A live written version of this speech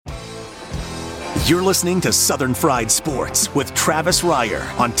You're listening to Southern Fried Sports with Travis Reier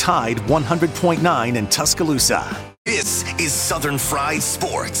on Tide 100.9 in Tuscaloosa. This is Southern Fried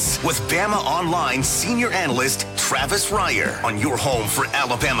Sports with Bama Online senior analyst Travis Reier on your home for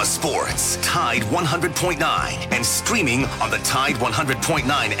Alabama sports. Tide 100.9 and streaming on the Tide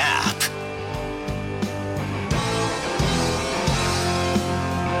 100.9 app.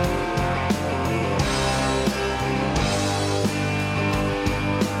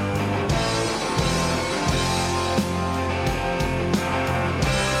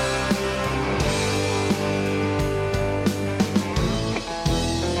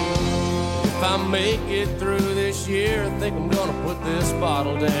 Make it through this year, I think I'm gonna put this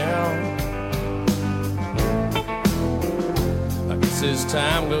bottle down. I guess as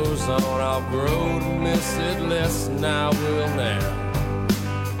time goes on, I'll grow to miss it less than I will now.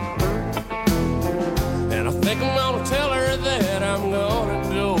 And I think I'm gonna tell her that I'm gonna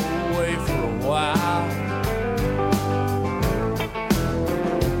go away for a while,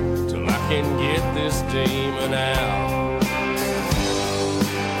 till I can get this demon out.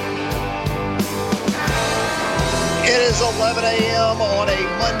 It is 11 a.m. on a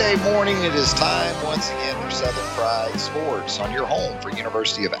Monday morning. It is time once again for Southern Fried Sports on your home for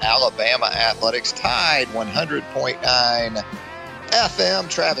University of Alabama Athletics. Tide 100.9 FM.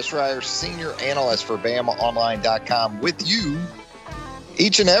 Travis Reier, senior analyst for BamaOnline.com, with you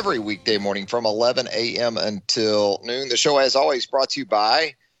each and every weekday morning from 11 a.m. until noon. The show, as always, brought to you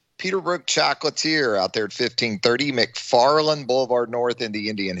by Peterbrook Chocolatier out there at 1530 McFarland Boulevard North in the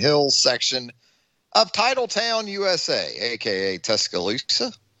Indian Hills section of Titletown, USA, a.k.a.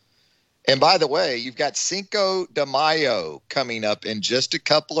 Tuscaloosa. And by the way, you've got Cinco de Mayo coming up in just a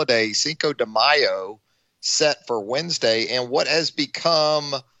couple of days. Cinco de Mayo set for Wednesday, and what has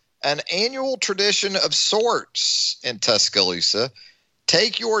become an annual tradition of sorts in Tuscaloosa.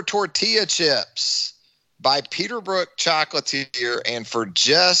 Take your tortilla chips by Peterbrook Chocolatier, and for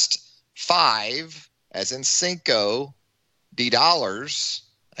just $5, as in Cinco de dollars,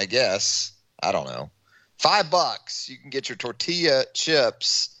 I guess, I don't know, $5, you can get your tortilla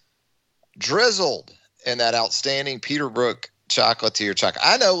chips drizzled in that outstanding Peterbrook Chocolatier chocolate.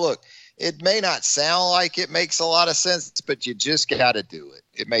 I know, look, it may not sound like it makes a lot of sense, but you just got to do it.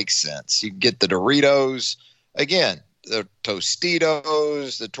 It makes sense. You can get the Doritos, again, the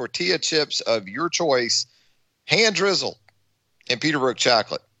Tostitos, the tortilla chips of your choice, hand drizzled in Peterbrook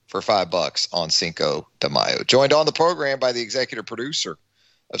chocolate for $5 on Cinco de Mayo. Joined on the program by the executive producer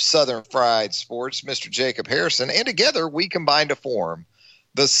of Southern Fried Sports, Mr. Jacob Harrison, and together we combine to form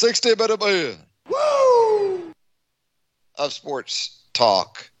the 60-minute of sports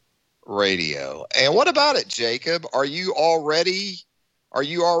talk radio. And what about it, Jacob? Are you already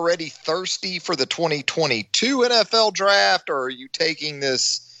thirsty for the 2022 NFL draft, or are you taking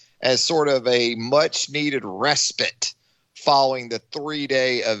this as sort of a much-needed respite following the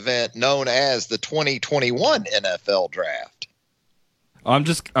 3-day event known as the 2021 NFL draft? I'm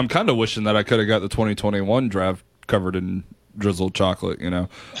kind of wishing that I could have got the 2021 draft covered in drizzled chocolate, you know.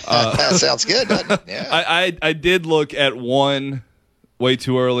 That sounds good, doesn't it? Yeah. I did look at one way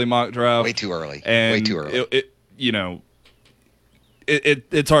too early mock draft. Way too early. And way too early.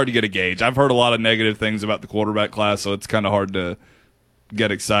 It's hard to get a gauge. I've heard a lot of negative things about the quarterback class, so it's kind of hard to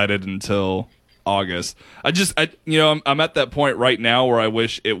get excited until August. I'm at that point right now where I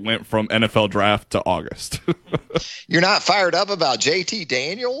wish it went from NFL draft to August. You're not fired up about JT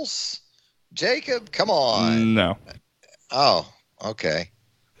Daniels, Jacob? Come on. No. Oh, okay.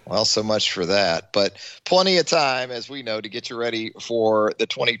 Well, so much for that. But plenty of time, as we know, to get you ready for the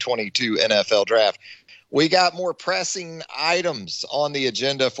 2022 NFL draft. We got more pressing items on the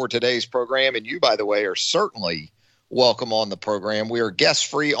agenda for today's program, and you, by the way, are certainly welcome on the program. We are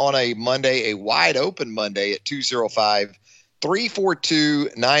guest-free on a Monday, a wide-open Monday at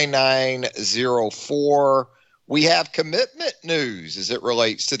 205-342-9904. We have commitment news as it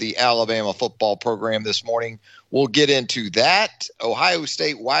relates to the Alabama football program this morning. We'll get into that. Ohio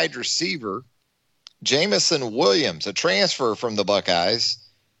State wide receiver Jameson Williams, a transfer from the Buckeyes,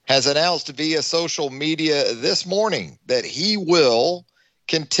 has announced via social media this morning that he will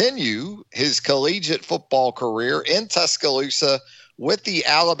continue his collegiate football career in Tuscaloosa with the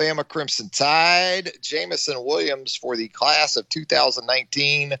Alabama Crimson Tide. Jameson Williams, for the class of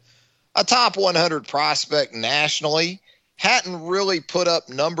 2019, a top 100 prospect nationally, hadn't really put up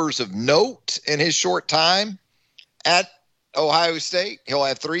numbers of note in his short time at Ohio State. He'll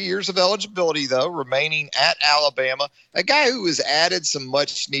have 3 years of eligibility, though, remaining at Alabama. A guy who has added some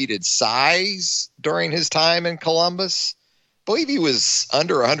much-needed size during his time in Columbus. I believe he was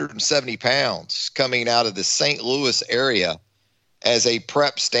under 170 pounds coming out of the St. Louis area as a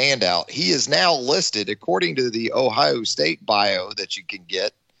prep standout. He is now listed, according to the Ohio State bio that you can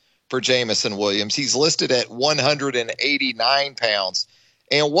get for Jameson Williams, he's listed at 189 pounds.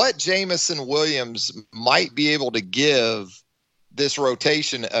 And what Jameson Williams might be able to give this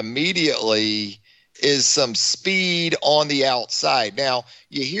rotation immediately is some speed on the outside. Now,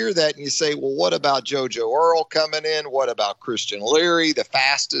 you hear that and you say, well, what about JoJo Earle coming in? What about Christian Leary, the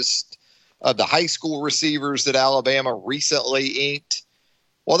fastest of the high school receivers that Alabama recently inked?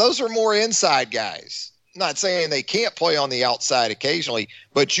 Well, those are more inside guys. Not saying they can't play on the outside occasionally,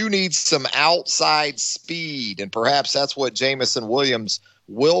 but you need some outside speed, and perhaps that's what Jameson Williams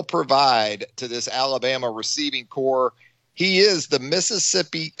will provide to this Alabama receiving core. He is the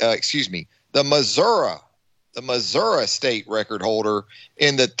Missouri State record holder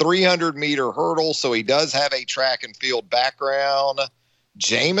in the 300-meter hurdle, so he does have a track and field background.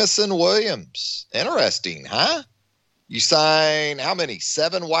 Jameson Williams. Interesting, huh? You sign how many?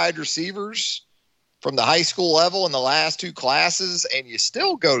 7 wide receivers from the high school level in the last 2 classes, and you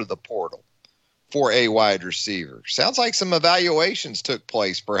still go to the portal for a wide receiver. Sounds like some evaluations took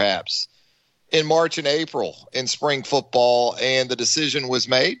place perhaps in March and April in spring football, and the decision was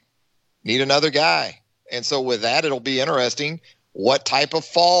made, need another guy. And so with that, it'll be interesting what type of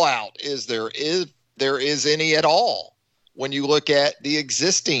fallout is there, if there is any at all, when you look at the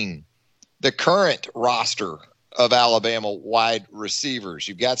current roster of Alabama wide receivers.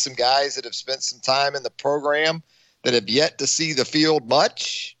 You've got some guys that have spent some time in the program that have yet to see the field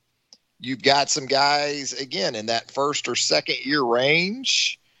much. You've got some guys, again, in that first or second year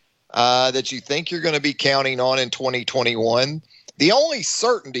range that you think you're going to be counting on in 2021. The only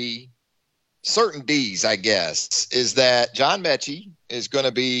certainties, I guess, is that John Mechie is going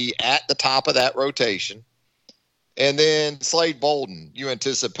to be at the top of that rotation. And then Slade Bolden, you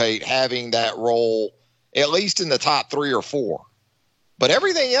anticipate having that role at least in the top 3 or 4. But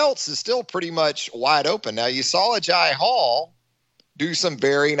everything else is still pretty much wide open. Now, you saw Agiye Hall do some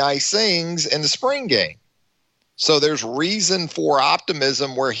very nice things in the spring game. So there's reason for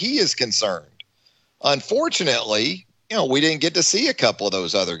optimism where he is concerned. Unfortunately, we didn't get to see a couple of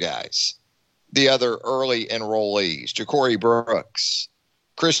those other guys, the other early enrollees, Ja'Corey Brooks,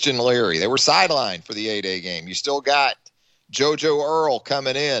 Christian Leary. They were sidelined for the 8A game. You still got JoJo Earle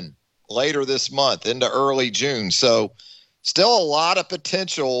coming in later this month into early June. So still a lot of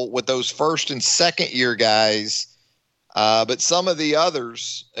potential with those first and second year guys. But some of the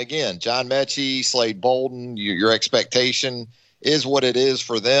others, again, John Mechie, Slade Bolden, your expectation is what it is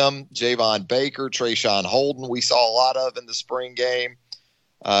for them. Javon Baker, Trayshawn Holden, we saw a lot of in the spring game.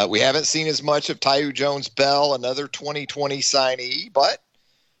 We haven't seen as much of Taiu Jones-Bell, another 2020 signee, but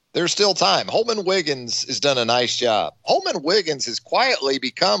there's still time. Holman Wiggins has done a nice job. Holman Wiggins has quietly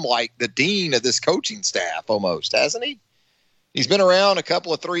become like the dean of this coaching staff almost, hasn't he? He's been around a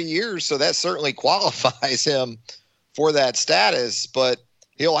couple of 3 years, so that certainly qualifies him for that status, but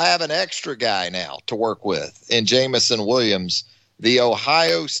he'll have an extra guy now to work with in Jameson Williams, the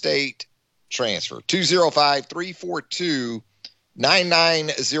Ohio State transfer.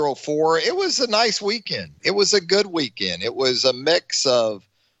 205-342-9904. It was a nice weekend. It was a good weekend. It was a mix of,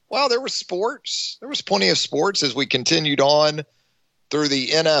 there was sports. There was plenty of sports as we continued on through the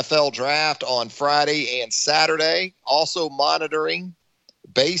NFL draft on Friday and Saturday. Also monitoring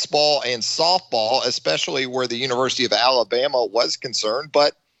baseball and softball, especially where the University of Alabama was concerned.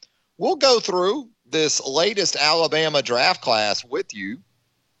 But we'll go through this latest Alabama draft class with you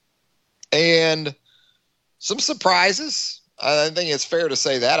and some surprises. I think it's fair to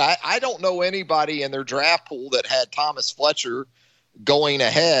say that. I don't know anybody in their draft pool that had Thomas Fletcher going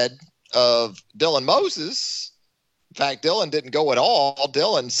ahead of Dylan Moses. In fact, Dylan didn't go at all.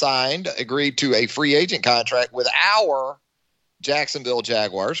 Dylan agreed to a free agent contract with our Jacksonville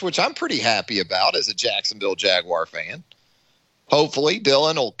Jaguars, which I'm pretty happy about as a Jacksonville Jaguar fan. Hopefully,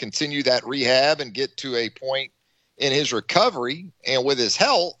 Dylan will continue that rehab and get to a point in his recovery and with his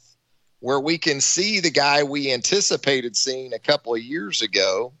health where we can see the guy we anticipated seeing a couple of years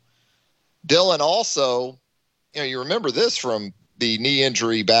ago. Dylan also, you remember this from the knee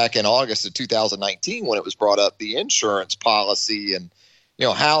injury back in August of 2019 when it was brought up, the insurance policy and,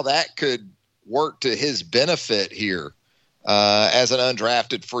 how that could work to his benefit here as an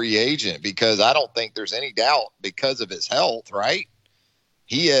undrafted free agent, because I don't think there's any doubt because of his health, right?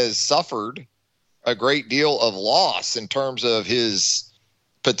 He has suffered a great deal of loss in terms of his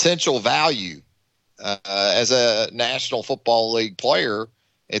potential value as a National Football League player.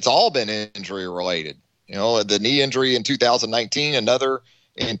 It's all been injury related. The knee injury in 2019, another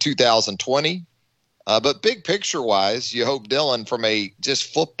in 2020. But big picture wise, you hope Dylan, from a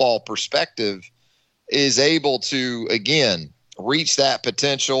just football perspective, is able to, again, reach that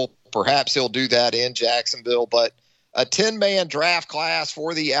potential. Perhaps he'll do that in Jacksonville, but a 10-man draft class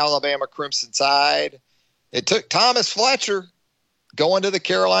for the Alabama Crimson Tide. It took Thomas Fletcher going to the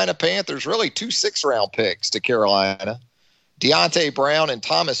Carolina Panthers, really 2 6th-round picks to Carolina. Deontay Brown and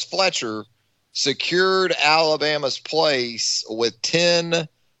Thomas Fletcher secured Alabama's place with 10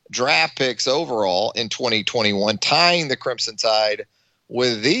 draft picks overall in 2021, tying the Crimson Tide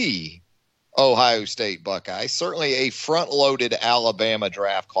with the Ohio State Buckeyes. Certainly a front-loaded Alabama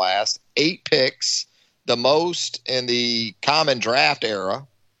draft class. 8 picks, the most in the common draft era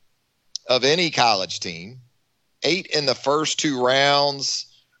of any college team. 8 in the first 2 rounds.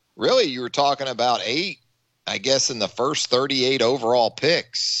 Really, you were talking about 8, I guess, in the first 38 overall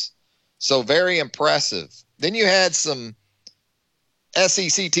picks. So very impressive. Then you had some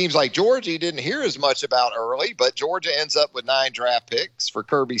SEC teams like Georgia you didn't hear as much about early, but Georgia ends up with 9 draft picks for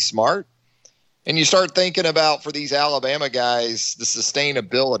Kirby Smart. And you start thinking about, for these Alabama guys, the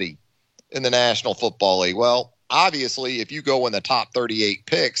sustainability in the National Football League. Well, obviously, if you go in the top 38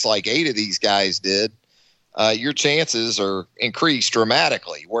 picks like 8 of these guys did, your chances are increased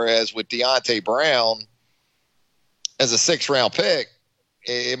dramatically. Whereas with Deontay Brown as a 6th-round pick,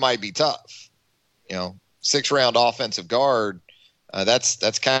 it might be tough. 6th-round offensive guard,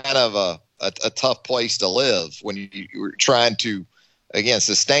 that's kind of a tough place to live when you're trying to, again,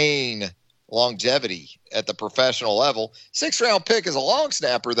 sustain longevity at the professional level. 6th-round pick as a long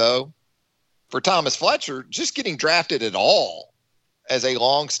snapper, though, for Thomas Fletcher, just getting drafted at all as a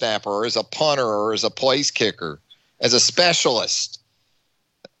long snapper or as a punter or as a place kicker, as a specialist,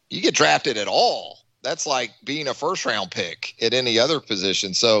 you get drafted at all. That's like being a 1st-round pick at any other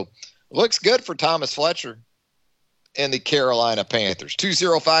position. So looks good for Thomas Fletcher and the Carolina Panthers.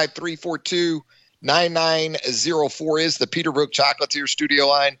 205-342-9904 is the Peterbrook Chocolatier studio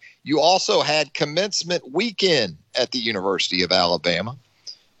line. You also had commencement weekend at the University of Alabama.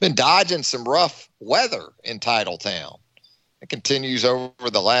 Been dodging some rough weather in Titletown. It continues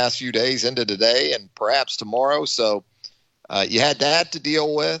over the last few days into today and perhaps tomorrow. So you had that to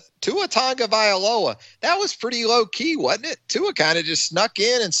deal with. Tua Tagovailoa, that was pretty low key, wasn't it? Tua kind of just snuck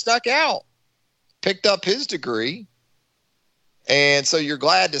in and snuck out, picked up his degree. And so you're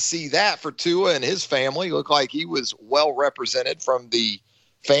glad to see that for Tua and his family. Looked like he was well represented from the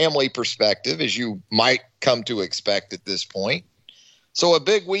family perspective, as you might come to expect at this point. So a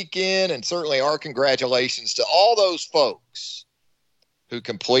big weekend, and certainly our congratulations to all those folks who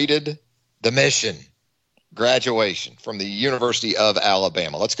completed the mission, graduation from the University of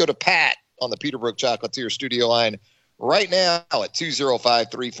Alabama. Let's go to Pat on the Peterbrook Chocolatier studio line right now at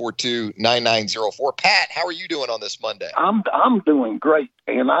 205-342-9904. Pat, how are you doing on this Monday? I'm doing great,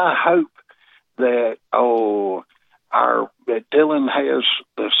 and I hope that that Dylan has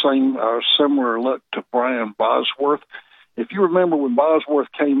the same similar luck to Brian Bosworth. If you remember when Bosworth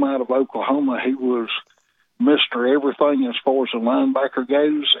came out of Oklahoma, he was Mr. Everything as far as a linebacker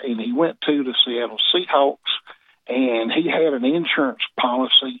goes, and he went to the Seattle Seahawks, and he had an insurance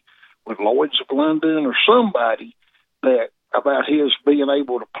policy with Lloyd's of London or somebody that about his being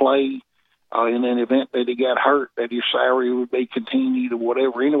able to play in an event that he got hurt, that his salary would be continued or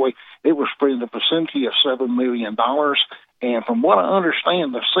whatever. Anyway, it was for the vicinity of $7 million. And from what I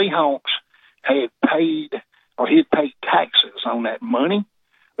understand, the Seahawks had paid taxes on that money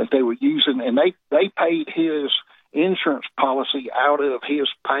that they were using, and they paid his insurance policy out of his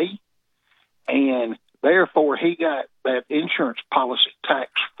pay, and therefore he got that insurance policy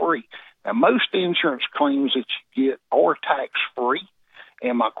tax-free. Now, most insurance claims that you get are tax-free,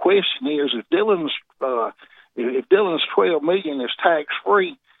 and my question is, if Dylan's $12 million is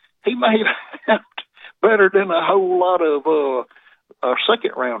tax-free, he made out better than a whole lot of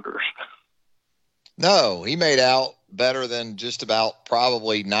second-rounders. No, he made out better than just about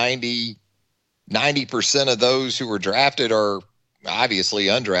probably 90% of those who were drafted are obviously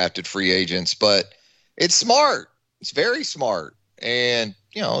undrafted free agents, but it's smart. It's very smart. And,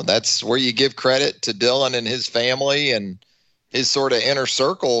 that's where you give credit to Dylan and his family and his sort of inner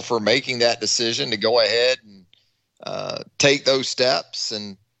circle for making that decision to go ahead and take those steps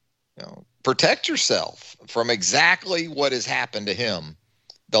and, protect yourself from exactly what has happened to him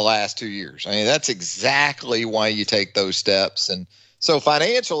the last 2 years. I mean, that's exactly why you take those steps. And so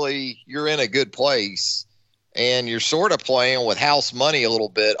financially, you're in a good place, and you're sort of playing with house money a little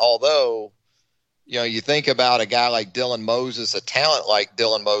bit, although, you think about a guy like Dylan Moses, a talent like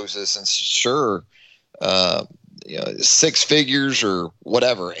Dylan Moses, and sure, 6 figures or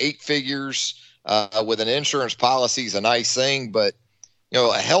whatever, 8 figures with an insurance policy is a nice thing, but,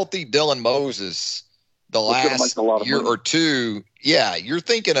 a healthy Dylan Moses the last year or two, yeah, you're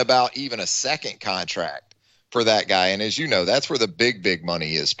thinking about even a second contract for that guy. And as you know, that's where the big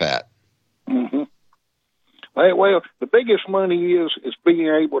money is, Pat. Mm-hmm. Well, the biggest money is being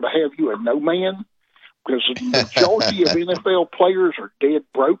able to have you a no man, because the majority of NFL players are dead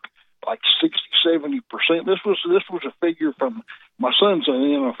broke, like 60-70%. This was a figure from my son's an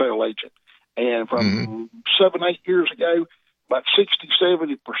NFL agent, and from 7-8 years ago, about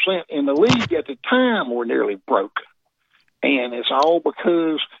 60-70% in the league at the time were nearly broke, and it's all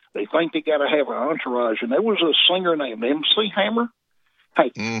because they think they got to have an entourage. And there was a singer named MC Hammer.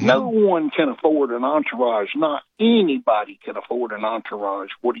 Hey, no one can afford an entourage. Not anybody can afford an entourage.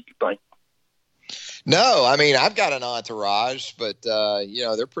 What do you think? No, I mean, I've got an entourage, but,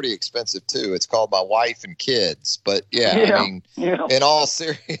 they're pretty expensive too. It's called my wife and kids. But I mean, in all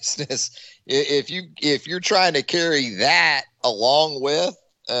seriousness, if you're trying to carry that along with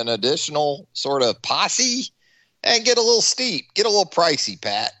an additional sort of posse, and get a little steep, get a little pricey,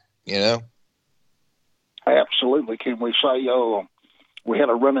 Pat, Absolutely. Can we say, we had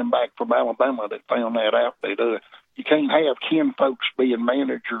a running back from Alabama that found that out. That you can't have 10 folks being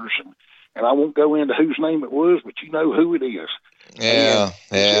managers, and I won't go into whose name it was, but you know who it is. Yeah,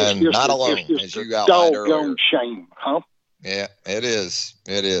 and not alone, as you outlined earlier. Doggone shame, huh? Yeah, it is.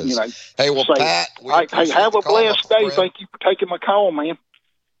 It is. Hey, Pat, have a blessed day. Thank you for taking my call, man.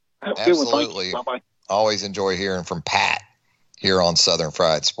 Have a good one. Absolutely. Bye-bye. Always enjoy hearing from Pat here on Southern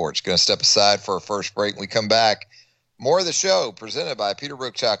Fried Sports. Going to step aside for our first break. When we come back, more of the show presented by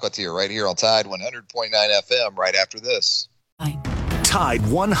Peterbrook Chocolatier right here on Tide 100.9 FM right after this. Tide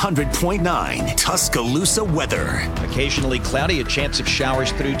 100.9 Tuscaloosa weather. Occasionally cloudy, a chance of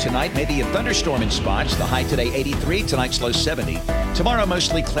showers through tonight. Maybe a thunderstorm in spots. The high today 83, tonight's low 70. Tomorrow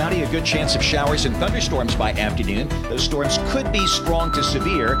mostly cloudy, a good chance of showers and thunderstorms by afternoon. Those storms could be strong to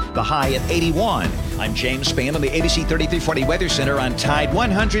severe. The high at 81. I'm James Spann on the ABC 3340 Weather Center on Tide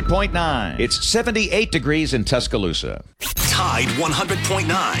 100.9. It's 78 degrees in Tuscaloosa. Tide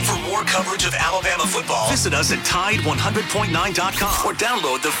 100.9. For more coverage of Alabama football, visit us at Tide100.9.com or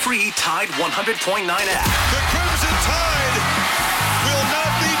download the free Tide 100.9 app. The Crimson Tide will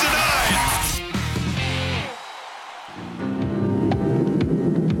not be denied.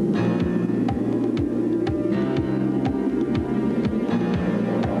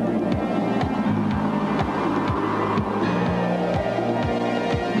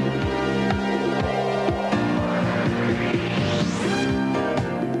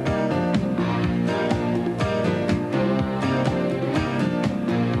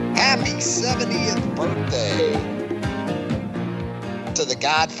 Happy 70th birthday to the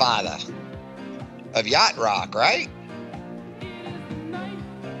godfather of yacht rock, right?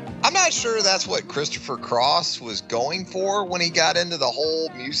 I'm not sure that's what Christopher Cross was going for when he got into the whole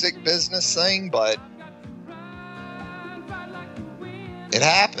music business thing, but it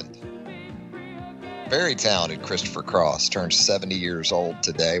happened. Very talented Christopher Cross turns 70 years old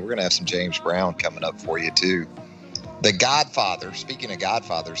today. We're going to have some James Brown coming up for you, too. The Godfather, speaking of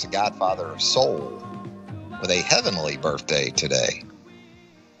Godfathers, the Godfather of Soul, with a heavenly birthday today.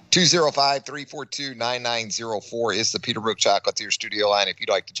 205-342-9904 is the Peterbrook Chocolatier studio line. If you'd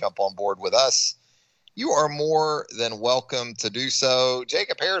like to jump on board with us, you are more than welcome to do so.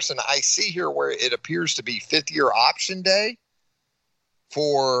 Jacob Harrison, I see here where it appears to be fifth-year option day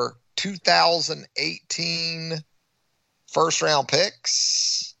for 2018 first-round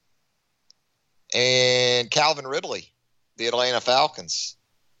picks. And Calvin Ridley, the Atlanta Falcons.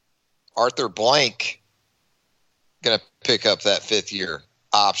 Arthur Blank going to pick up that fifth-year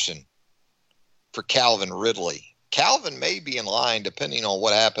option for Calvin Ridley. Calvin may be in line, depending on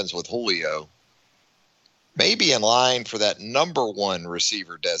what happens with Julio, may be in line for that number one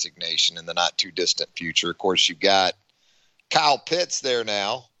receiver designation in the not-too-distant future. Of course, you've got Kyle Pitts there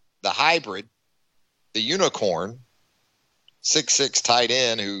now, the hybrid, the unicorn, 6'6" tight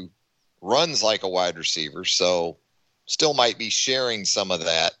end who runs like a wide receiver, so still might be sharing some of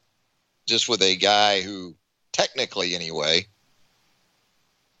that just with a guy who, technically anyway,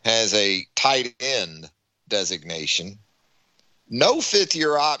 has a tight end designation. No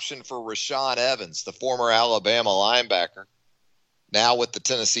fifth-year option for Rashaan Evans, the former Alabama linebacker, now with the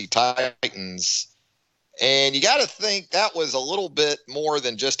Tennessee Titans. And you got to think that was a little bit more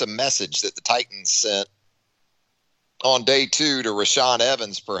than just a message that the Titans sent on day two to Rashaan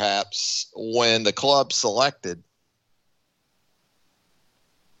Evans, perhaps, when the club selected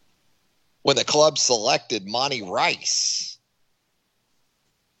Monty Rice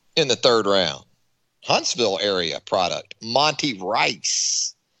in the third round. Huntsville area product, Monty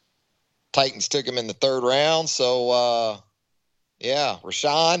Rice. Titans took him in the third round, so,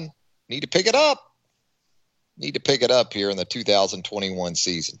 Rashaan, need to pick it up. Need to pick it up here in the 2021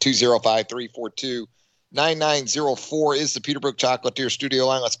 season. 205-342 9904 is the Peterbrook Chocolatier studio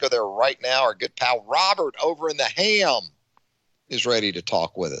line. Let's go there right now. Our good pal Robert over in the Ham is ready to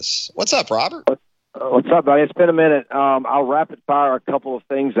talk with us. What's up, Robert? What's up, buddy? It's been a minute. I'll rapid fire a couple of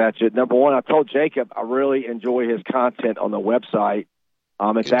things at you. Number one, I told Jacob I really enjoy his content on the website.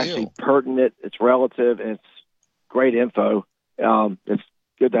 It's Good actually deal. pertinent, it's relative, and it's great info. It's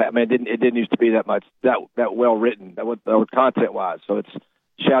good that it didn't used to be that much that well written content wise. So it's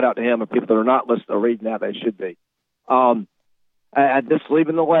shout out to him and people that are not listening or reading that they should be. I just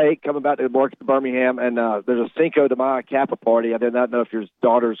leaving the lake, coming back to work to Birmingham, and there's a Cinco de Mayo Kappa party. I did not know if your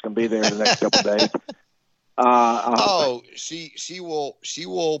daughter's going to be there in the next couple of days. She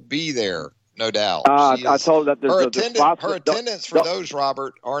will be there, no doubt. I told her that there's her attendance for those,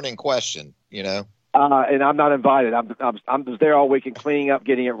 Robert, aren't in question. You know. And I'm not invited. I'm just there all weekend cleaning up,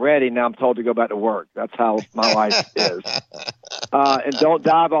 getting it ready. Now I'm told to go back to work. That's how my life is. And don't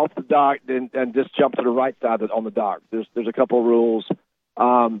dive off the dock and just jump to the right side on the dock. There's a couple of rules. But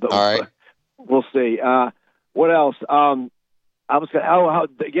all right. We'll see. What else? I was going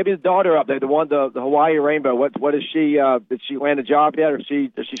to give me the daughter up there, the Hawaii Rainbow. What is she? Did she land a job yet, or is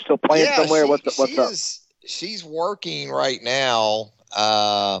she still playing somewhere? What's up? She's working right now.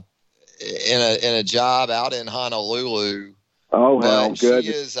 In a job out in Honolulu. Oh, well, good.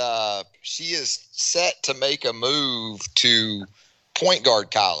 She is set to make a move to Point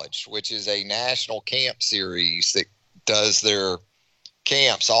Guard College, which is a national camp series that does their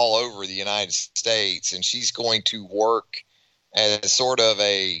camps all over the United States, and she's going to work as sort of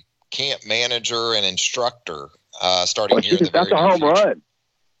a camp manager and instructor starting here in the very That's a home future. run.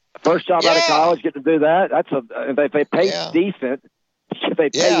 First job out of college, get to do that. If they pay decent. If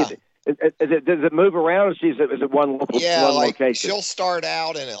they pay you. Does it move around, or is it one location? She'll start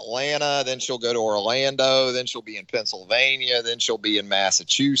out in Atlanta, then she'll go to Orlando, then she'll be in Pennsylvania, then she'll be in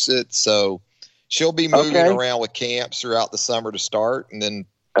Massachusetts. So she'll be moving around with camps throughout the summer to start, and then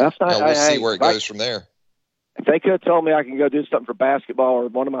we'll see where it goes from there. If they could have told me I can go do something for basketball or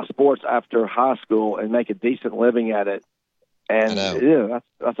one of my sports after high school and make a decent living at it, and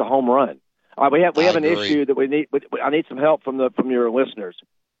that's a home run. All right, we have an issue that we need. I need some help from your listeners.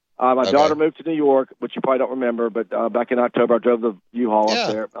 My daughter moved to New York, which you probably don't remember, but back in October I drove the U-Haul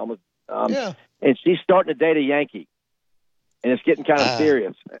up there. And she's starting to date a Yankee, and it's getting kind of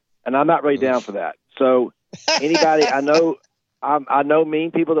serious. And I'm not really down for that. So anybody I know mean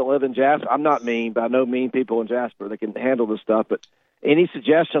people that live in Jasper. I'm not mean, but I know mean people in Jasper that can handle this stuff. But any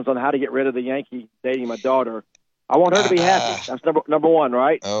suggestions on how to get rid of the Yankee dating my daughter? I want her to be happy. That's number one,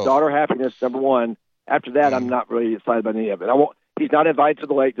 right? Oh. Daughter happiness, number one. After that, I'm not really excited about any of it. He's not invited to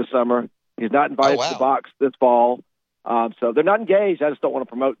the lake this summer. He's not invited to the box this fall. So they're not engaged. I just don't want to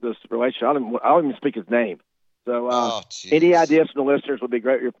promote this relationship. I don't even speak his name. So any ideas from the listeners would be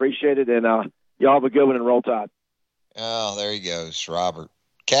greatly appreciated. And y'all have a good one and roll tide. Oh, there he goes, Robert.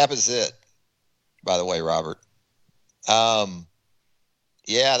 Cap is it, by the way, Robert.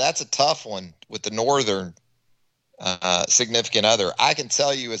 Yeah, that's a tough one with the northern significant other. I can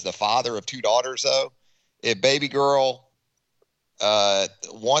tell you as the father of two daughters, though, if baby girl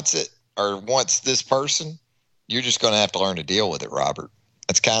wants it or wants this person, you're just going to have to learn to deal with it, Robert.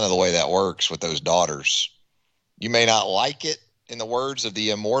 That's kind of the way that works with those daughters. You may not like it, in the words of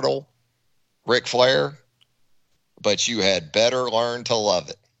the immortal Ric Flair, but you had better learn to love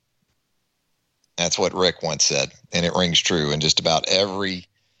it. That's what Rick once said, and it rings true in just about every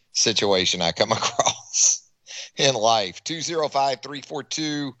situation I come across in life.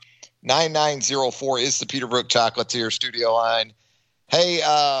 205-342-9904 is the Peterbrook Chocolatier studio line. Hey,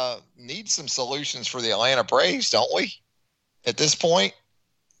 need some solutions for the Atlanta Braves, don't we? At this point,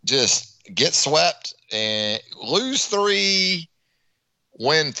 just get swept and lose 3,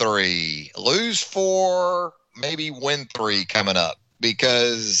 win 3, lose 4, maybe win 3 coming up,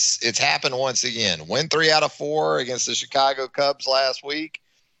 because it's happened once again. Win 3 out of 4 against the Chicago Cubs last week.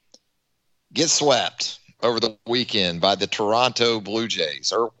 Get swept over the weekend by the Toronto Blue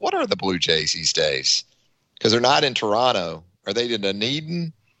Jays. Or what are the Blue Jays these days? Because they're not in Toronto. Are they the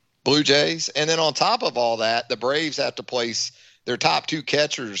Dunedin Blue Jays? And then on top of all that, the Braves have to place their top 2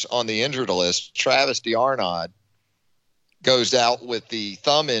 catchers on the injured list. Travis d'Arnaud goes out with the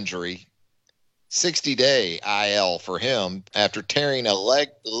thumb injury, 60-day IL for him after tearing a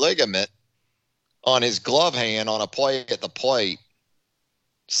ligament on his glove hand on a play at the plate.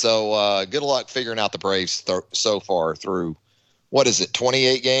 So good luck figuring out the Braves so far through,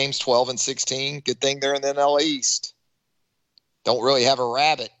 28 games, 12-16. Good thing they're in the NL East. Don't really have a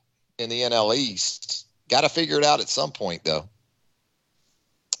rabbit in the NL East. Got to figure it out at some point, though.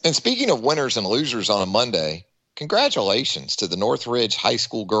 And speaking of winners and losers on a Monday, congratulations to the Northridge High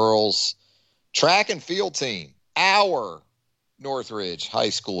School girls Track and field team, our Northridge High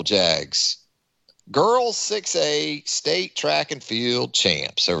School Jags. Girls 6A state track and field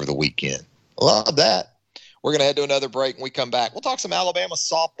champs over the weekend. Love that. We're going to head to another break. When we come back, we'll talk some Alabama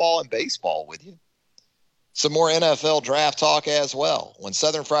softball and baseball with you. Some more NFL draft talk as well when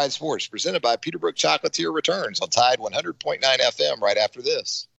Southern Fried Sports, presented by Peterbrook Chocolatier, returns on Tide 100.9 FM right after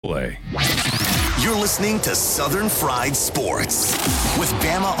this. You're listening to Southern Fried Sports with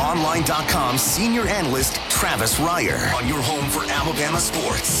BamaOnline.com senior analyst Travis Reier on your home for Alabama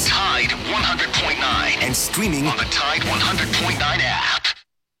sports. Tide 100.9 and streaming on the Tide 100.9 app.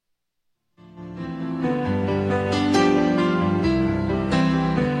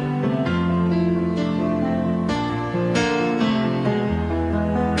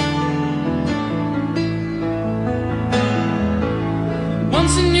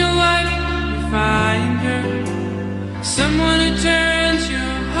 Once in your life, you find her, someone who turns your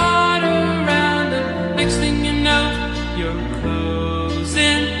heart around, and next thing you know, you're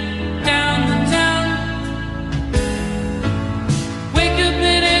closing down the town. Wake up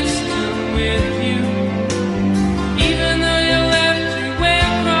and it's still with you, even though you left your way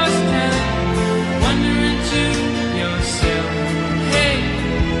across town, wondering to yourself, hey,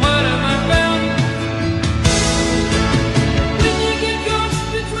 what have I found?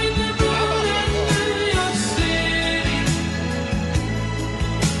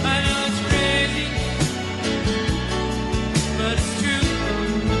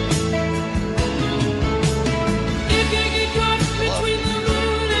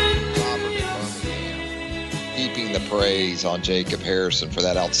 Praise on Jacob Harrison for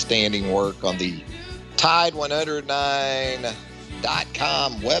that outstanding work on the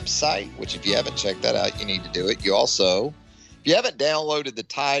Tide109.com website, which if you haven't checked that out, you need to do it. You also, if you haven't downloaded the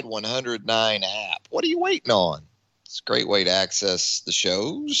Tide 109 app, what are you waiting on? It's a great way to access the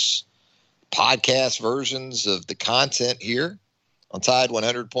shows, podcast versions of the content here on Tide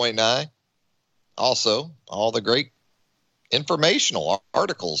 100.9. Also, all the great informational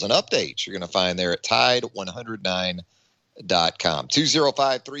articles and updates you're going to find there at Tide109.com.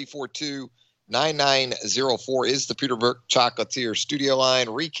 205-342-9904 is the Peterbrook Chocolatier studio line.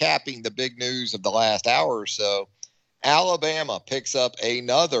 Recapping the big news of the last hour or so, Alabama picks up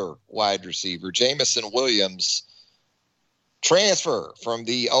another wide receiver, Jamison Williams, transfer from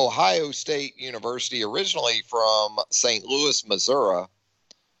the Ohio State University, originally from St. Louis, Missouri.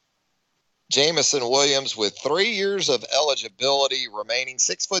 Jamison Williams with 3 years of eligibility, remaining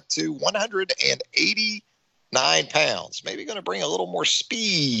 6'2", 189 pounds. Maybe going to bring a little more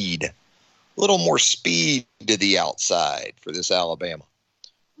speed to the outside for this Alabama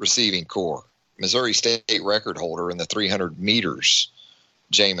receiving corps. Missouri State record holder in the 300 meters,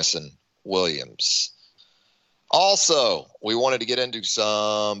 Jamison Williams. Also, we wanted to get into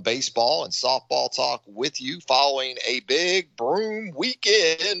some baseball and softball talk with you following a big Broom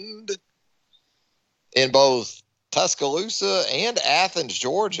weekend in both Tuscaloosa and Athens,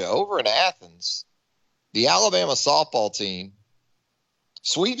 Georgia. Over in Athens, the Alabama softball team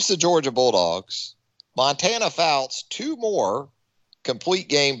sweeps the Georgia Bulldogs. Montana Fouts 2 more complete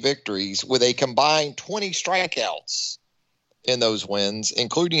game victories with a combined 20 strikeouts in those wins,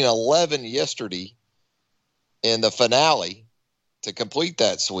 including 11 yesterday in the finale to complete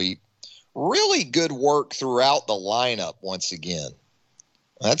that sweep. Really good work throughout the lineup once again.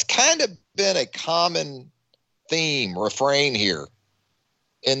 That's kind of been a common theme, refrain here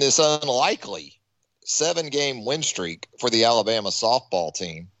in this unlikely 7-game win streak for the Alabama softball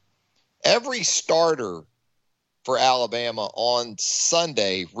team. Every starter for Alabama on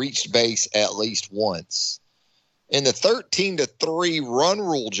Sunday reached base at least once. In the 13-3 run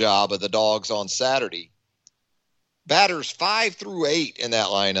rule job of the Dogs on Saturday, batters 5 through 8 in that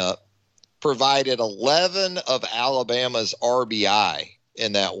lineup provided 11 of Alabama's RBI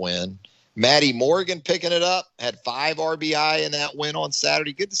in that win. Maddie Morgan picking it up, had 5 RBI in that win on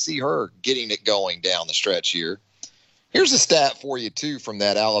Saturday. Good to see her getting it going down the stretch here. Here's a stat for you, too, from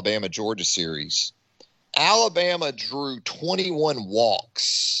that Alabama-Georgia series. Alabama drew 21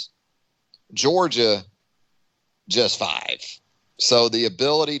 walks. Georgia, just 5. So the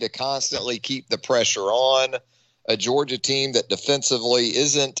ability to constantly keep the pressure on a Georgia team that defensively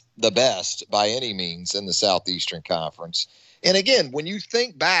isn't the best by any means in the Southeastern Conference. And again, when you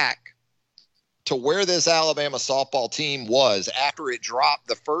think back to where this Alabama softball team was after it dropped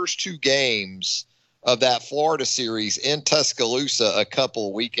the first 2 games of that Florida series in Tuscaloosa a couple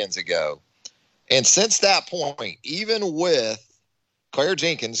of weekends ago. And since that point, even with Claire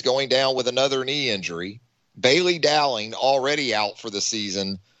Jenkins going down with another knee injury, Bailey Dowling already out for the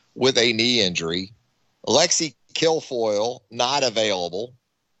season with a knee injury, Lexi Kilfoyle not available,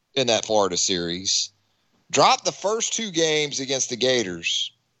 in that Florida series, drop the first 2 games against the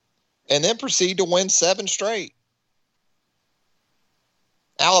Gators, and then proceed to win 7 straight.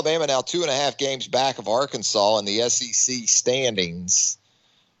 Alabama now 2.5 games back of Arkansas in the SEC standings.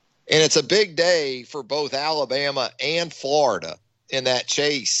 And it's a big day for both Alabama and Florida in that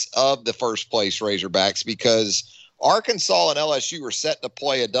chase of the first-place Razorbacks, because Arkansas and LSU are set to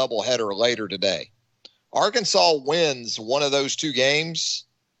play a doubleheader later today. Arkansas wins one of those 2 games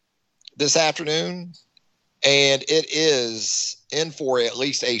this afternoon, and it is in for at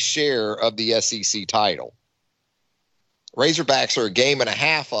least a share of the SEC title. Razorbacks are a game and a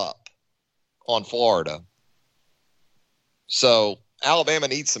half up on Florida. So Alabama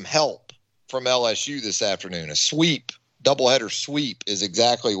needs some help from LSU this afternoon. A sweep, doubleheader sweep, is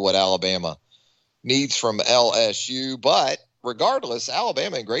exactly what Alabama needs from LSU. But regardless,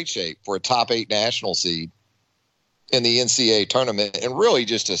 Alabama in great shape for a top 8 national seed in the NCAA tournament, and really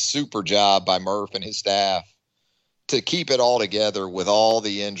just a super job by Murph and his staff to keep it all together with all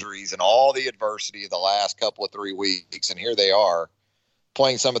the injuries and all the adversity of the last couple of 3 weeks. And here they are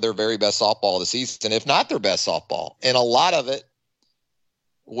playing some of their very best softball of the season, if not their best softball. And a lot of it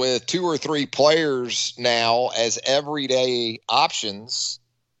with 2 or 3 players now as everyday options,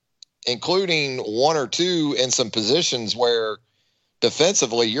 including 1 or 2 in some positions where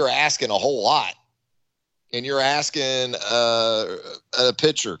defensively you're asking a whole lot. And you're asking a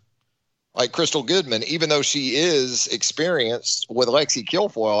pitcher like Crystal Goodman, even though she is experienced with Lexi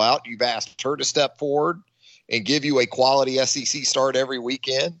Kilfoyle out, you've asked her to step forward and give you a quality SEC start every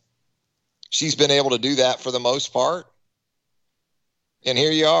weekend. She's been able to do that for the most part. And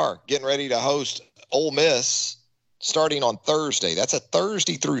here you are, getting ready to host Ole Miss starting on Thursday. That's a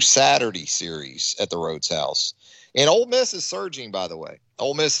Thursday through Saturday series at the Rhodes House. And Ole Miss is surging, by the way.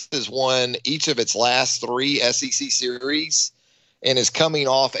 Ole Miss has won each of its last 3 SEC series and is coming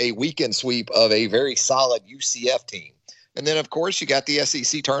off a weekend sweep of a very solid UCF team. And then, of course, you got the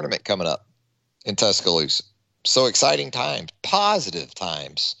SEC tournament coming up in Tuscaloosa. So exciting times, positive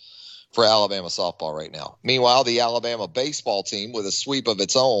times for Alabama softball right now. Meanwhile, the Alabama baseball team, with a sweep of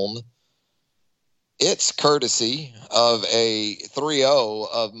its own, it's courtesy of a 3-0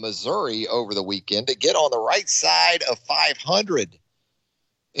 of Missouri over the weekend to get on the right side of 500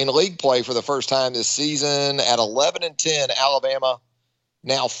 in league play for the first time this season. At 11-10, Alabama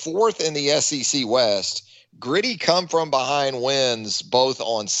now 4th in the SEC West. Gritty come-from-behind wins both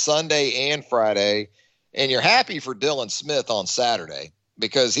on Sunday and Friday, and you're happy for Dylan Smith on Saturday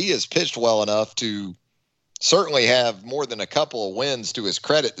because he has pitched well enough to certainly have more than a couple of wins to his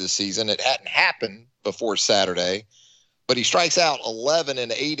credit this season. It hadn't happened before Saturday, but he strikes out 11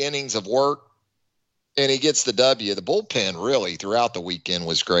 in 8 innings of work, and he gets the W. The bullpen really throughout the weekend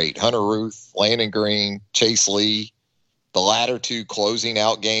was great. Hunter Ruth, Landon Green, Chase Lee, the latter 2 closing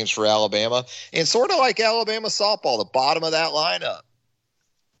out games for Alabama. And sort of like Alabama softball, the bottom of that lineup,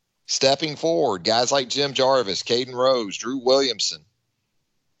 stepping forward, guys like Jim Jarvis, Caden Rose, Drew Williamson.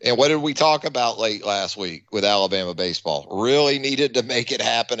 And what did we talk about late last week with Alabama baseball? Really needed to make it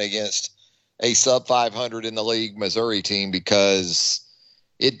happen against a sub 500 in the league Missouri team, because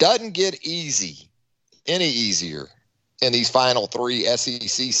it doesn't get any easier in these final 3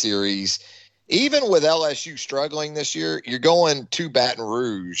 SEC series. Even with LSU struggling this year, you're going to Baton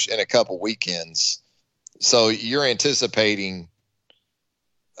Rouge in a couple weekends. So you're anticipating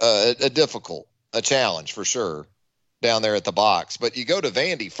a challenge for sure down there at the box. But you go to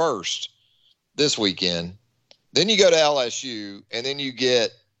Vandy first this weekend, then you go to LSU, and then you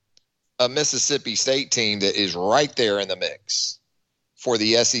get a Mississippi State team that is right there in the mix for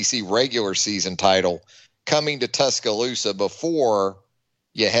the SEC regular season title, coming to Tuscaloosa before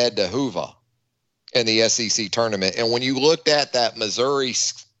you head to Hoover in the SEC tournament. And when you looked at that Missouri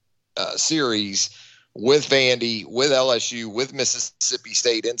series with Vandy, with LSU, with Mississippi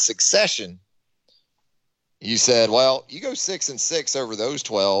State in succession, you said, well, you go 6-6 over those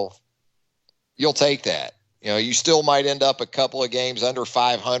 12, you'll take that. You know, you still might end up a couple of games under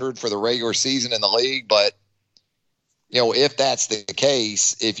 500 for the regular season in the league, but you know, if that's the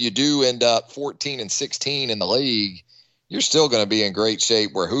case, if you do end up 14-16 in the league, you're still going to be in great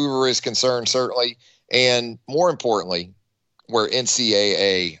shape where Hoover is concerned, certainly, and more importantly, where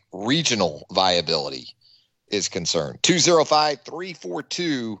NCAA regional viability is concerned.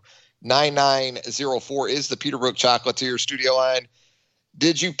 205-342-9904 is the Peterbrook Chocolatier studio line.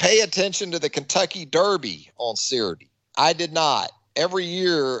 Did you pay attention to the Kentucky Derby on Saturday? I did not. Every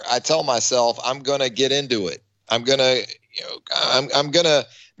year I tell myself I'm going to get into it. I'm going to,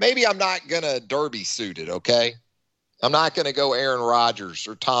 maybe I'm not going to Derby suited, okay? I'm not going to go Aaron Rodgers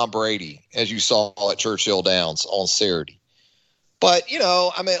or Tom Brady, as you saw at Churchill Downs on Saturday. But,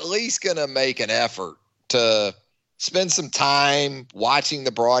 I'm at least going to make an effort to spend some time watching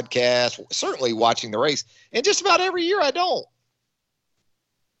the broadcast, certainly watching the race. And just about every year I don't.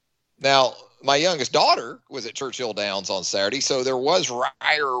 Now, my youngest daughter was at Churchill Downs on Saturday, so there was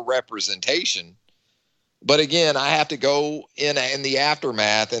Ryer representation. But again, I have to go in the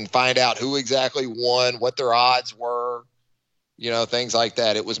aftermath and find out who exactly won, what their odds were, things like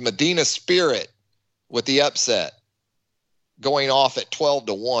that. It was Medina Spirit with the upset going off at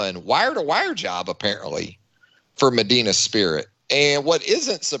 12-1. Wire-to-wire job, apparently, for Medina Spirit. And what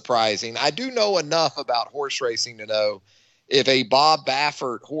isn't surprising, I do know enough about horse racing to know if a Bob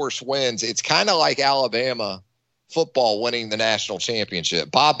Baffert horse wins, it's kind of like Alabama football winning the national championship.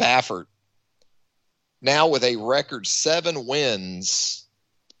 Bob Baffert, now with a record 7 wins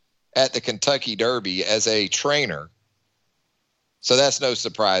at the Kentucky Derby as a trainer. So that's no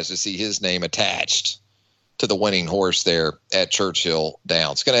surprise to see his name attached to the winning horse there at Churchill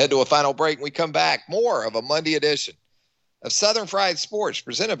Downs. Going to head to a final break. When we come back, more of a Monday edition of Southern Fried Sports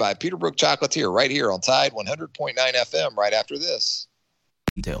presented by Peterbrook Chocolatier right here on Tide 100.9 FM right after this.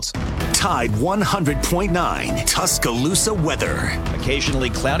 Details. Tide 100.9 Tuscaloosa weather. Occasionally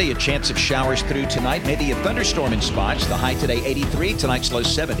cloudy, a chance of showers through tonight. Maybe a thunderstorm in spots. The high today 83, tonight's low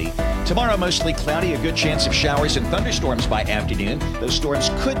 70. Tomorrow mostly cloudy, a good chance of showers and thunderstorms by afternoon. Those storms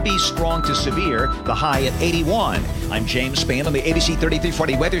could be strong to severe. The high at 81. I'm James Spann on the ABC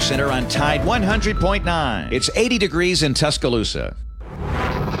 3340 Weather Center on Tide 100.9. It's 80 degrees in Tuscaloosa.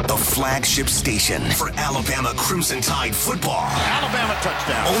 The flagship station for Alabama Crimson Tide football. Alabama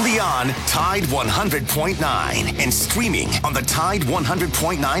touchdown. Only on Tide 100.9 and streaming on the Tide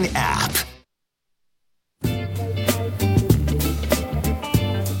 100.9 app.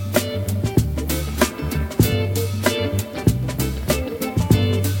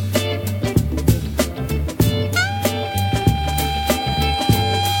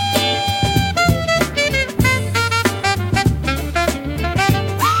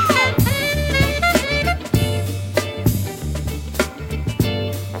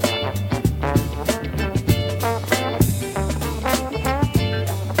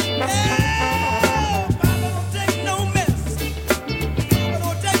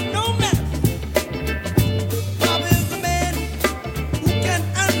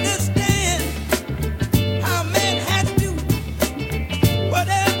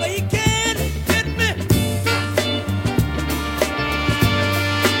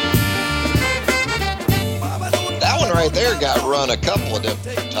 A couple of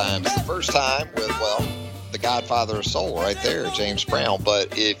different times. The first time with, the Godfather of Soul right there, James Brown.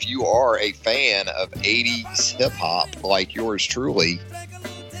 But if you are a fan of 80s hip-hop like yours truly,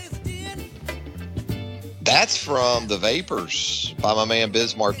 that's from The Vapors by my man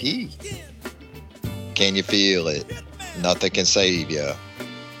Biz Markie. Can you feel it? Nothing can save you.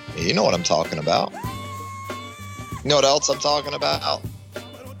 You know what I'm talking about. You know what else I'm talking about?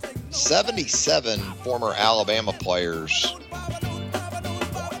 77 former Alabama players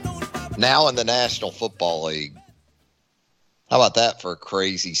now in the National Football League. How about that for a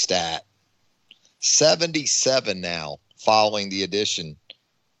crazy stat? 77 now, following the addition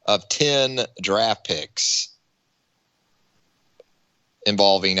of 10 draft picks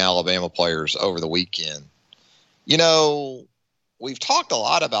involving Alabama players over the weekend. We've talked a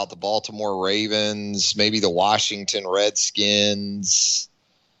lot about the Baltimore Ravens, maybe the Washington Redskins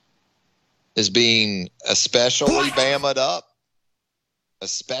as being especially Bama'd up.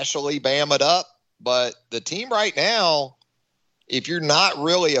 But the team right now, if you're not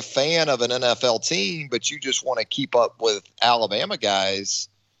really a fan of an NFL team, but you just want to keep up with Alabama guys,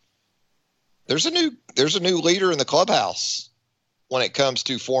 there's a new leader in the clubhouse when it comes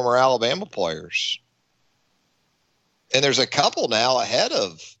to former Alabama players. And there's a couple now ahead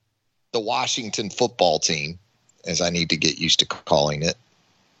of the Washington football team, as I need to get used to calling it,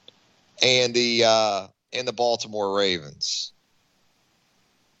 and the Baltimore Ravens.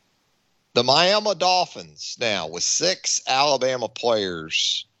 The Miami Dolphins now with 6 Alabama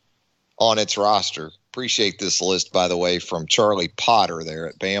players on its roster. Appreciate this list, by the way, from Charlie Potter there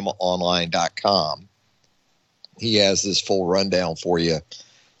at BamaOnline.com. He has this full rundown for you.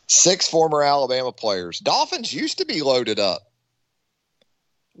 6 former Alabama players. Dolphins used to be loaded up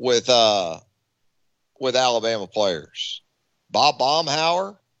with Alabama players. Bob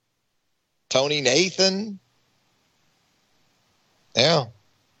Baumhauer, Tony Nathan,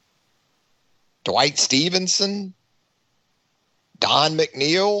 Dwight Stevenson, Don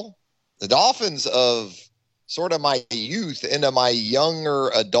McNeil. The Dolphins of sort of my youth into my younger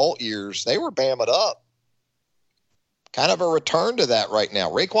adult years, they were Bama'd up. Kind of a return to that right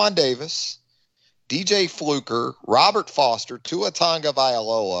now. Raekwon Davis, DJ Fluker, Robert Foster, Tua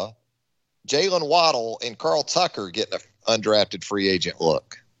Tagovailoa, Jalen Waddle, and Carl Tucker getting an undrafted free agent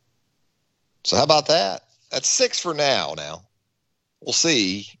look. So how about that? That's 6 for now. We'll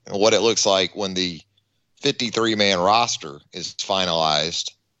see what it looks like when the 53-man roster is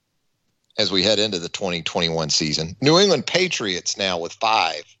finalized as we head into the 2021 season. New England Patriots now with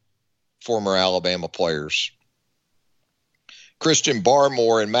 5 former Alabama players. Christian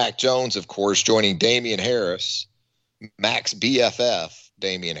Barmore and Mac Jones, of course, joining Damian Harris, Mac's BFF,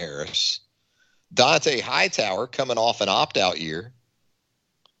 Damian Harris. Dante Hightower coming off an opt-out year.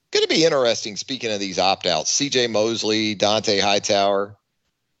 Going to be interesting, speaking of these opt-outs. C.J. Mosley, Dante Hightower.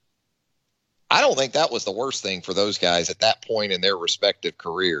 I don't think that was the worst thing for those guys at that point in their respective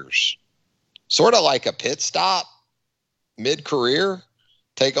careers. Sort of like a pit stop mid-career,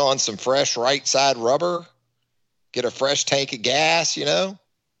 take on some fresh right-side rubber, get a fresh tank of gas,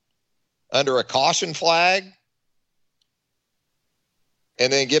 under a caution flag,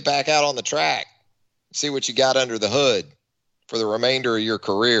 and then get back out on the track, see what you got under the hood for the remainder of your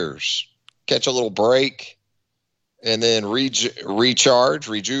careers. Catch a little break, and then recharge,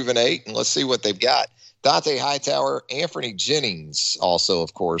 rejuvenate, and let's see what they've got. Dante Hightower, Anthony Jennings also,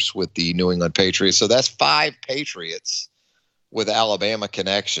 of course, with the New England Patriots. So that's 5 Patriots with Alabama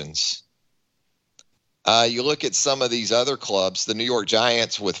connections. You look at some of these other clubs, the New York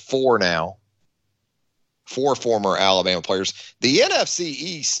Giants with 4 now, 4 former Alabama players. The NFC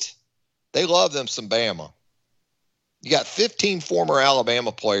East, they love them some Bama. You got 15 former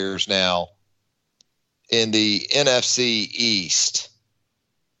Alabama players now in the NFC East,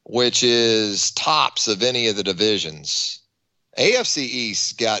 which is tops of any of the divisions. AFC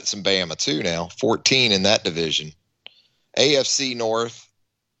East got some Bama too now, 14 in that division. AFC North,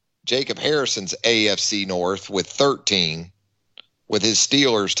 Jacob Harrison's AFC North with 13, with his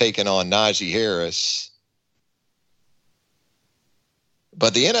Steelers taking on Najee Harris.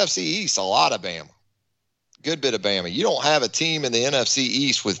 But the NFC East, a lot of Bama. Good bit of Bama. You don't have a team in the NFC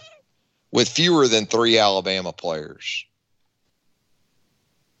East with fewer than 3 Alabama players.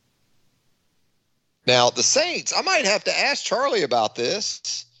 Now, the Saints, I might have to ask Charlie about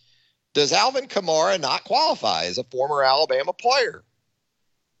this. Does Alvin Kamara not qualify as a former Alabama player?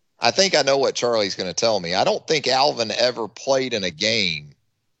 I think I know what Charlie's going to tell me. I don't think Alvin ever played in a game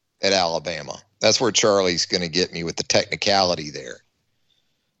at Alabama. That's where Charlie's going to get me with the technicality there.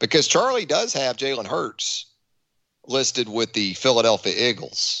 Because Charlie does have Jalen Hurts listed with the Philadelphia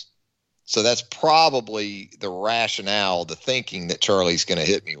Eagles. So that's probably the rationale, the thinking that Charlie's going to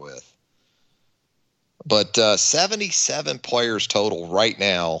hit me with. But 77 players total right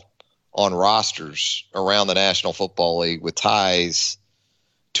now on rosters around the National Football League with ties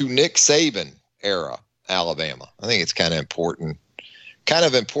to Nick Saban era Alabama. I think it's kind of important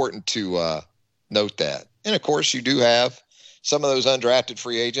to note that. And of course, you do have some of those undrafted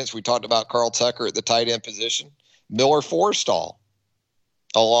free agents. We talked about Carl Tucker at the tight end position, Miller Forrestall,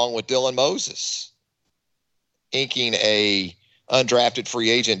 along with Dylan Moses, inking a undrafted free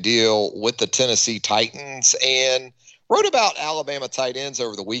agent deal with the Tennessee Titans, and wrote about Alabama tight ends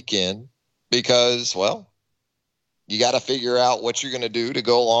over the weekend because, well, you got to figure out what you're going to do to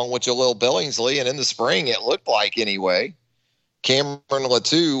go along with Jaleel Billingsley. And in the spring, it looked like anyway, Cameron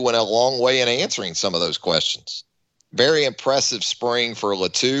Latou went a long way in answering some of those questions. Very impressive spring for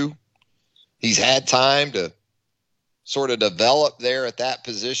Latou. He's had time to sort of develop there at that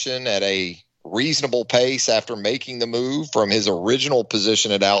position at a reasonable pace after making the move from his original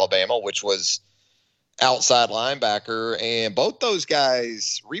position at Alabama, which was outside linebacker. And both those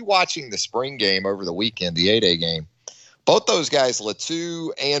guys, rewatching the spring game over the weekend, the 8A game, both those guys,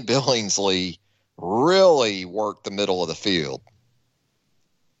 Latou and Billingsley, really worked the middle of the field.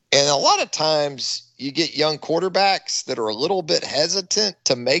 And a lot of times you get young quarterbacks that are a little bit hesitant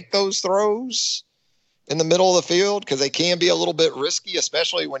to make those throws in the middle of the field because they can be a little bit risky,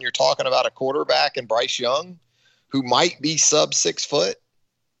 especially when you're talking about a quarterback in Bryce Young who might be sub 6 foot.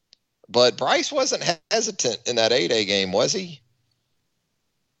 But Bryce wasn't hesitant in that 8A game, was he?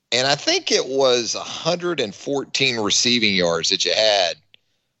 And I think it was 114 receiving yards that you had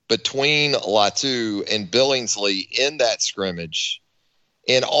between Latou and Billingsley in that scrimmage.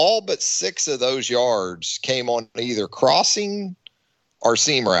 And all but 6 of those yards came on either crossing or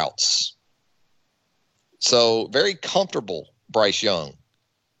seam routes. So very comfortable, Bryce Young,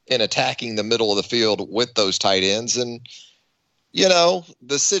 in attacking the middle of the field with those tight ends. And, you know,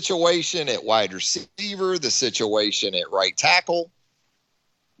 the situation at wide receiver, the situation at right tackle,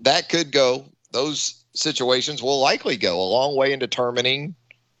 that could go. Those situations will likely go a long way in determining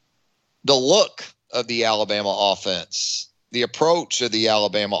the look of the Alabama offense, the approach of the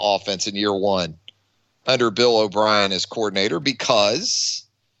Alabama offense in year one under Bill O'Brien as coordinator because,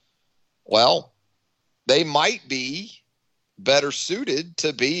 well, they might be better suited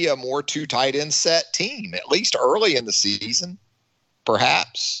to be a more two tight end set team, at least early in the season,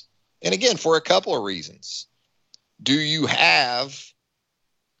 perhaps. And again, for a couple of reasons. Do you have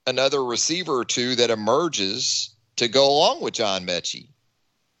another receiver or two that emerges to go along with John Mechie?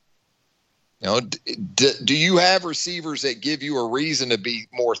 You know, do you have receivers that give you a reason to be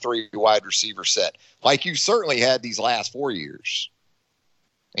more three wide receiver set? Like you certainly had these last 4 years.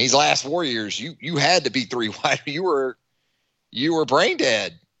 These last 4 years, you had to be three wide. You were brain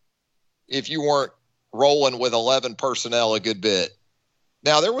dead if you weren't rolling with 11 personnel a good bit.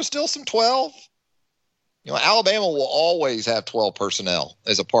 Now, there was still some 12. You know, Alabama will always have 12 personnel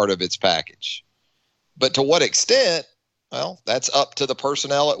as a part of its package. But to what extent? Well, that's up to the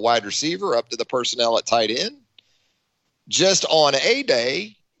personnel at wide receiver, up to the personnel at tight end. Just on a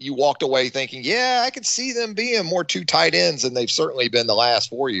day, you walked away thinking, yeah, I could see them being more two tight ends than they've certainly been the last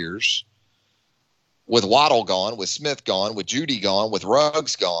 4 years. With Waddle gone, with Smith gone, with Judy gone, with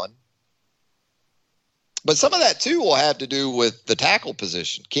Ruggs gone. But some of that, too, will have to do with the tackle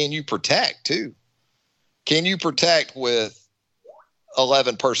position. Can you protect, too? Can you protect with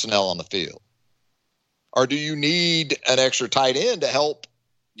 11 personnel on the field? Or do you need an extra tight end to help?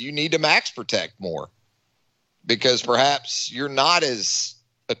 Do you need to max protect more? Because perhaps you're not as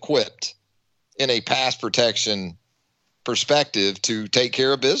equipped in a pass protection perspective to take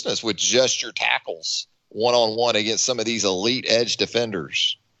care of business with just your tackles one-on-one against some of these elite edge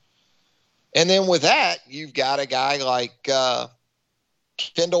defenders. And then with that, you've got a guy like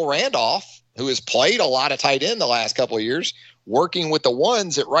Kendall Randolph, who has played a lot of tight end the last couple of years, working with the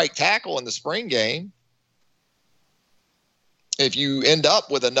ones at right tackle in the spring game. If you end up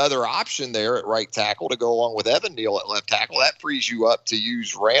with another option there at right tackle to go along with Evan Neal at left tackle, that frees you up to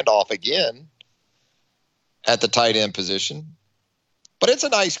use Randolph again at the tight end position. But it's a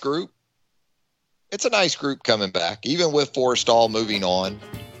nice group. It's a nice group coming back, even with Forrestall moving on.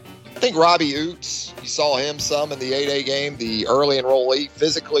 I think Robbie Oots, you saw him some in the 8A game, the early enrollee,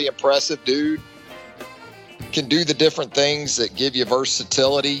 physically impressive dude. Can do the different things that give you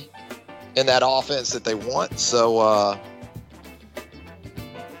versatility in that offense that they want. So,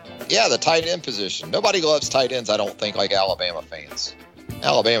 yeah, the tight end position. Nobody loves tight ends, I don't think, like Alabama fans.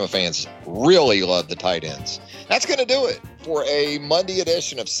 Alabama fans really love the tight ends. That's going to do it for a Monday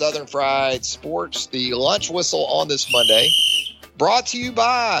edition of Southern Fried Sports. The lunch whistle on this Monday brought to you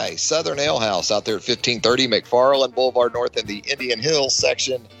by Southern Ale House out there at 1530 McFarland Boulevard North in the Indian Hills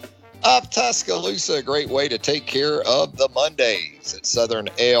section of Tuscaloosa. A great way to take care of the Mondays at Southern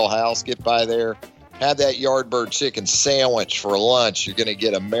Ale House. Get by there. Have that Yardbird chicken sandwich for lunch. You're going to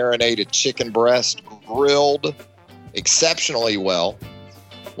get a marinated chicken breast grilled exceptionally well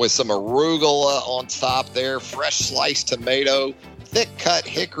with some arugula on top there, fresh sliced tomato, thick-cut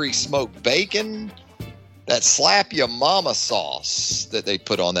hickory smoked bacon, that slap ya mama sauce that they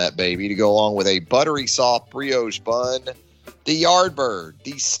put on that baby to go along with a buttery soft brioche bun, the Yardbird,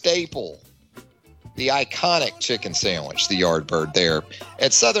 the staple, the iconic chicken sandwich, the Yardbird there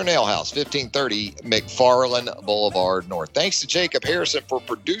at Southern Ale House, 1530 McFarland Boulevard North. Thanks to Jacob Harrison for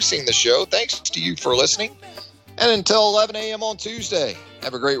producing the show. Thanks to you for listening. And until 11 a.m. on Tuesday,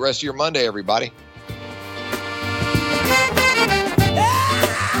 have a great rest of your Monday, everybody.